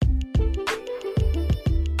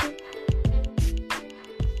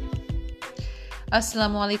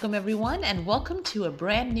Assalamu alaikum everyone, and welcome to a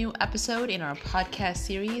brand new episode in our podcast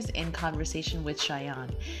series In Conversation with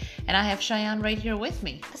Shayaan. And I have Shayaan right here with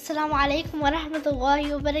me. Assalamu alaikum wa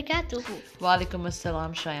rahmatullahi wa barakatuh. Wa alaikum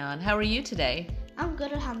assalam, Shayaan. How are you today? I'm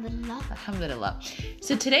good, alhamdulillah. Alhamdulillah.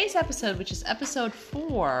 So today's episode, which is episode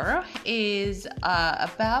 4, is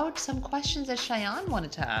about some questions that Shayaan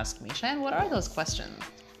wanted to ask me. Shayaan, what are those questions?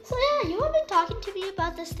 So you have been talking to me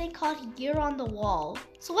about this thing called Year on the Wall.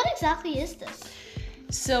 So what exactly is this?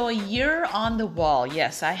 So a year on the wall.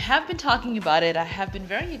 Yes, I have been talking about it. I have been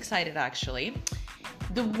very excited actually.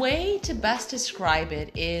 The way to best describe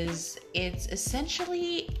it is it's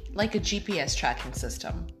essentially like a GPS tracking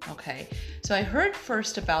system. Okay, so I heard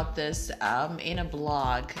first about this in a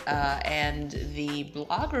blog, and the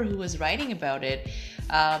blogger who was writing about it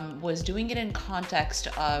was doing it in context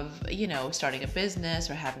of, starting a business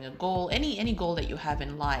or having a goal, any goal that you have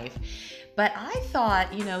in life. But I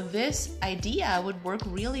thought, this idea would work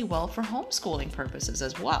really well for homeschooling purposes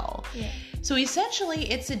as well. Yeah. So essentially,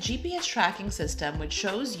 it's a GPS tracking system which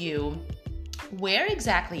shows you where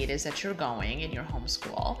exactly it is that you're going in your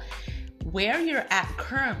homeschool, where you're at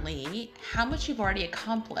currently, how much you've already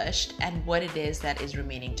accomplished, and what it is that is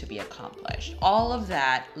remaining to be accomplished. All of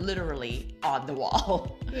that literally on the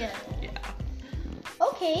wall. Yeah. Yeah.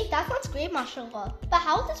 Okay, that sounds great, mashallah. But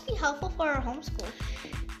how would this be helpful for our homeschool?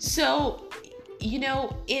 So,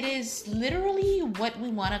 it is literally what we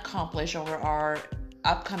want to accomplish over our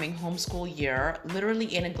upcoming homeschool year,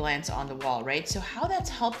 literally in a glance on the wall, right? So how that's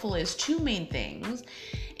helpful is two main things,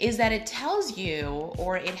 is that it tells you,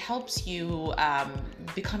 or it helps you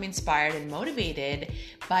become inspired and motivated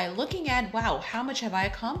by looking at, wow, how much have I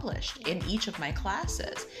accomplished in each of my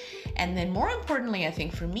classes? And then more importantly, I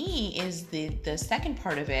think for me, is the second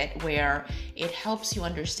part of it, where it helps you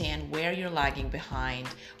understand where you're lagging behind,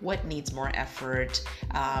 what needs more effort,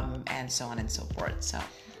 and so on and so forth. So.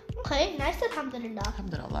 Okay, nice, alhamdulillah.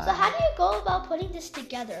 Alhamdulillah. So how do you go about putting this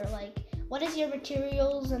together? Like, what is your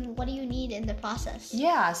materials and what do you need in the process?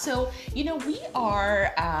 Yeah, so, we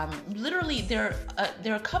are literally, there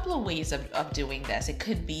are a couple of ways of doing this. It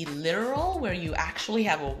could be literal, where you actually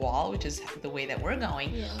have a wall, which is the way that we're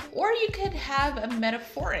going. Yeah. Or you could have a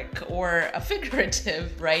metaphoric or a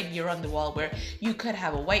figurative, right, year on the wall, where you could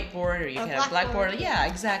have a whiteboard or you could have a blackboard. Yeah,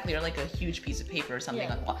 exactly. Or like a huge piece of paper or something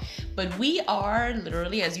on the wall. But we are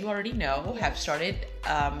literally, as you already know, have started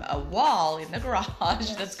a wall in the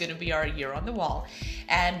garage that's going to be our year on the wall,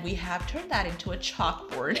 and we have turned that into a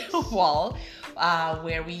chalkboard wall,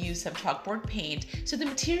 where we use some chalkboard paint. So the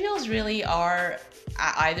materials really are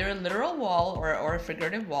either a literal wall or a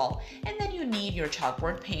figurative wall, and then you need your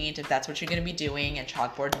chalkboard paint if that's what you're going to be doing, and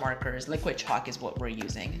chalkboard markers. Liquid chalk is what we're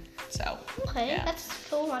using. So okay, that's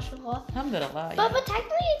so mashallah. Alhamdulillah. But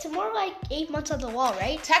technically it's more like 8 months on the wall,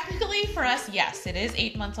 right? Technically for us, yes, it is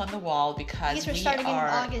 8 months on the wall, because we're starting in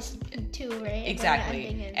August too, right?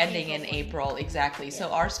 Exactly, ending in April, exactly. Yeah.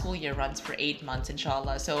 So our school year runs for 8 months,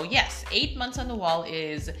 inshaAllah. So yes, 8 months on the wall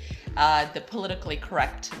is the politically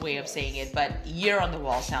correct way of saying it, but year on the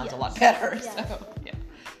wall sounds a lot better. Yes. So yeah.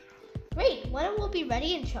 Great. When it will be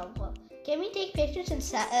ready, inshallah. Can we take pictures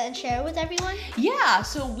and share with everyone? Yeah,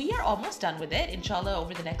 so we are almost done with it. Inshallah,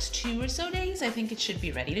 over the next 2 or so days, I think it should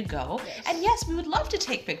be ready to go. Yes. And yes, we would love to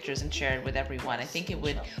take pictures and share it with everyone. I think it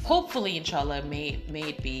would, hopefully, inshallah, may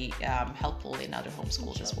it be helpful in other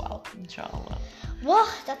homeschools as well. Inshallah. Well,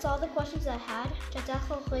 that's all the questions I had.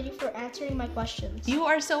 Jazakallah khair for answering my questions. You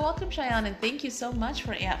are so welcome, Shayaan, and thank you so much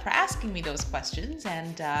for asking me those questions.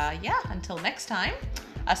 And until next time.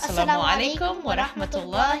 Assalamu alaikum wa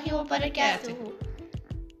rahmatullahi wa barakatuh.